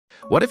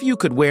What if you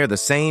could wear the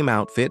same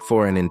outfit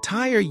for an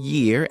entire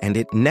year and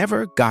it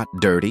never got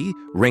dirty,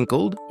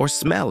 wrinkled, or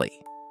smelly?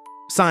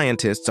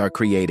 Scientists are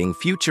creating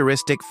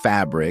futuristic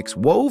fabrics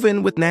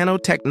woven with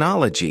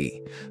nanotechnology,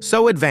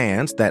 so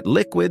advanced that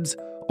liquids,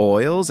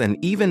 oils, and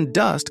even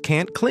dust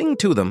can't cling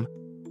to them.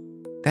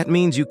 That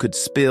means you could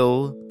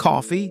spill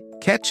coffee,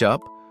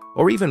 ketchup,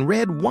 or even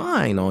red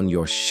wine on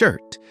your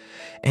shirt,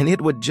 and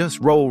it would just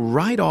roll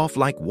right off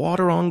like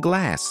water on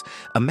glass.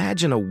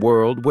 Imagine a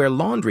world where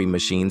laundry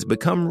machines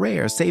become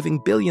rare, saving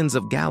billions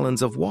of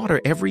gallons of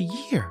water every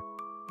year.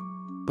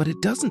 But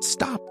it doesn't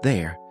stop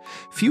there.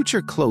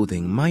 Future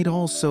clothing might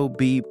also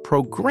be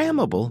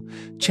programmable,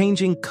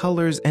 changing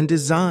colors and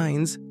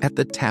designs at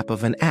the tap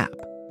of an app.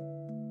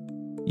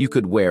 You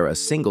could wear a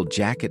single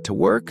jacket to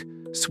work,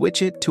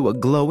 switch it to a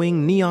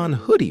glowing neon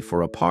hoodie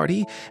for a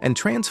party, and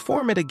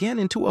transform it again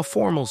into a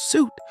formal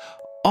suit,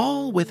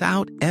 all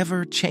without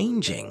ever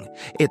changing.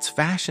 It's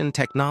fashion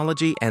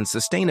technology and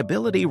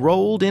sustainability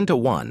rolled into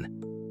one.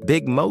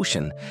 Big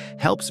Motion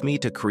helps me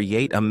to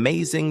create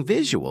amazing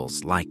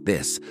visuals like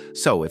this.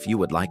 So if you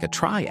would like a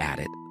try at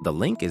it, the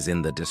link is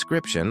in the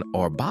description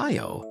or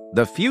bio.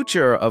 The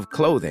future of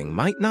clothing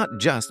might not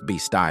just be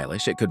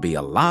stylish, it could be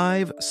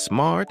alive,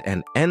 smart,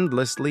 and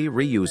endlessly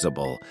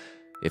reusable.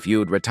 If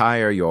you'd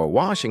retire your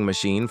washing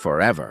machine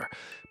forever,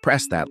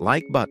 press that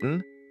like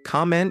button,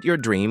 comment your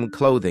dream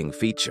clothing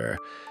feature,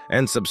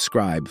 and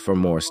subscribe for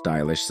more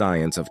stylish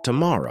science of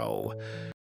tomorrow.